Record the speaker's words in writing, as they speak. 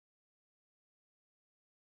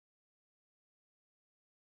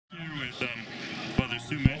Father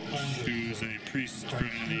Sumich, who's a priest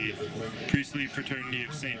from the Priestly Fraternity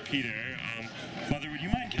of St. Peter. Father, would you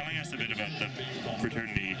mind telling us a bit about the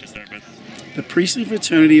fraternity to start with? The Priestly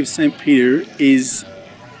Fraternity of St. Peter is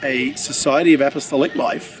a society of apostolic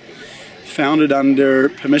life founded under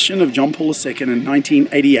permission of John Paul II in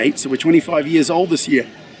 1988, so we're 25 years old this year.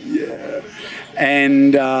 Yeah.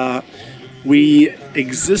 And we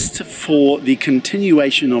exist for the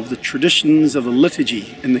continuation of the traditions of the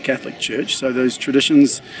liturgy in the Catholic Church, so those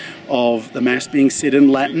traditions of the Mass being said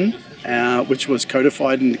in Latin, which was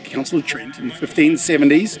codified in the Council of Trent in the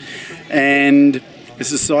 1570s, and the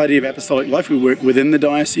Society of Apostolic Life. We work within the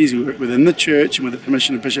diocese, we work within the church, and with the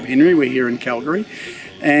permission of Bishop Henry, we're here in Calgary.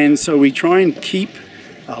 And so we try and keep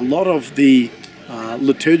a lot of the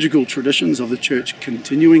liturgical traditions of the church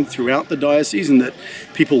continuing throughout the diocese, and that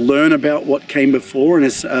people learn about what came before. And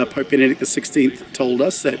as Pope Benedict XVI told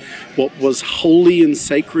us, that what was holy and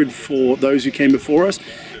sacred for those who came before us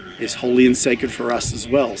is holy and sacred for us as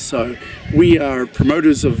well. So we are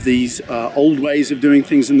promoters of these old ways of doing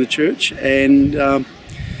things in the church, and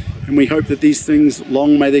we hope that these things,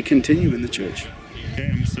 long may they continue in the church.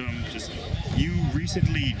 Okay, so you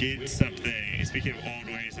recently did something, speaking of old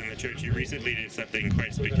ways in the church, you recently did something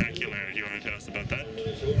quite spectacular. Do you want to tell us about that?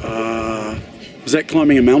 Was that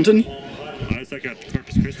climbing a mountain? It's like a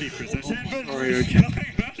Corpus Christi procession. Sorry, okay.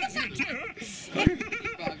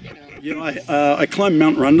 Yeah, I climbed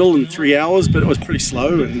Mount Rundle in 3 hours, but it was pretty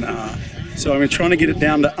slow, and so I'm trying to get it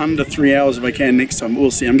down to under 3 hours if I can next time. We'll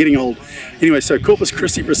see. I'm getting old. Anyway, so Corpus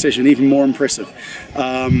Christi procession, even more impressive.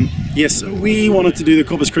 Yes, we wanted to do the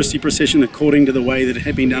Corpus Christi procession according to the way that it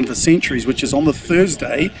had been done for centuries, which is on the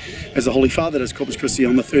Thursday, as the Holy Father does Corpus Christi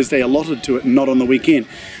on the Thursday allotted to it, and not on the weekend.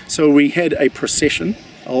 So we had a procession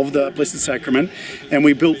of the Blessed Sacrament, and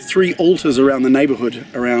we built 3 altars around the neighbourhood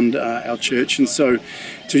around our church. And so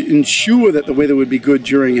to ensure that the weather would be good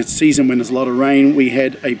during a season when there's a lot of rain, we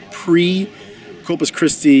had a pre-Corpus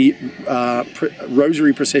Christi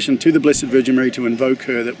rosary procession to the Blessed Virgin Mary to invoke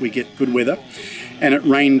her that we get good weather, and it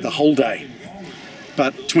rained the whole day.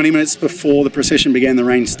 But 20 minutes before the procession began, the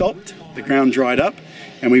rain stopped, the ground dried up,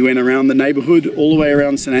 and we went around the neighbourhood all the way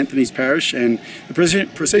around St. Anthony's Parish, and the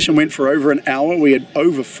procession went for over an hour. We had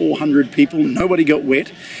over 400 people, nobody got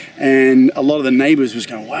wet, and a lot of the neighbours was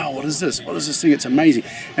going, wow, what is this? What is this thing? It's amazing.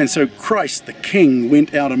 And so Christ, the King,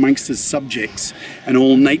 went out amongst his subjects, and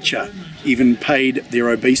all nature even paid their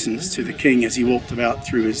obeisance to the King as he walked about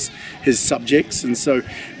through his subjects. And so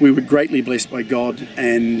we were greatly blessed by God,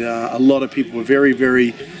 and a lot of people were very,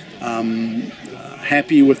 very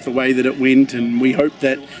happy with the way that it went, and we hope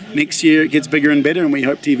that next year it gets bigger and better, and we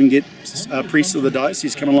hope to even get priests of the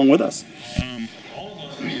diocese come along with us.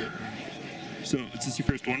 So is this your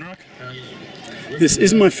first One Rock? This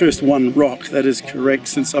is my first One Rock, that is correct,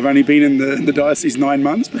 since I've only been in the diocese 9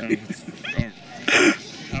 months. How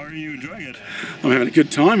are you enjoying it? I'm having a good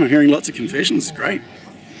time. I'm hearing lots of confessions. It's great.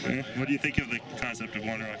 What do you think of the concept of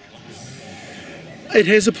One Rock? It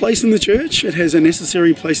has a place in the church. It has a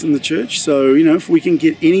necessary place in the church. So, you know, if we can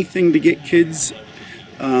get anything to get kids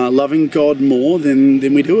loving God more, then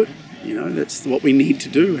we do it. You know, that's what we need to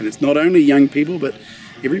do. And it's not only young people, but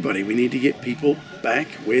everybody. We need to get people back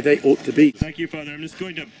where they ought to be. Thank you, Father. I'm just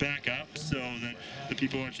going to back up so that the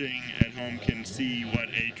people watching at home can see what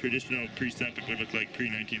a traditional priest outfit would look like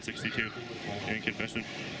pre-1962 in confession.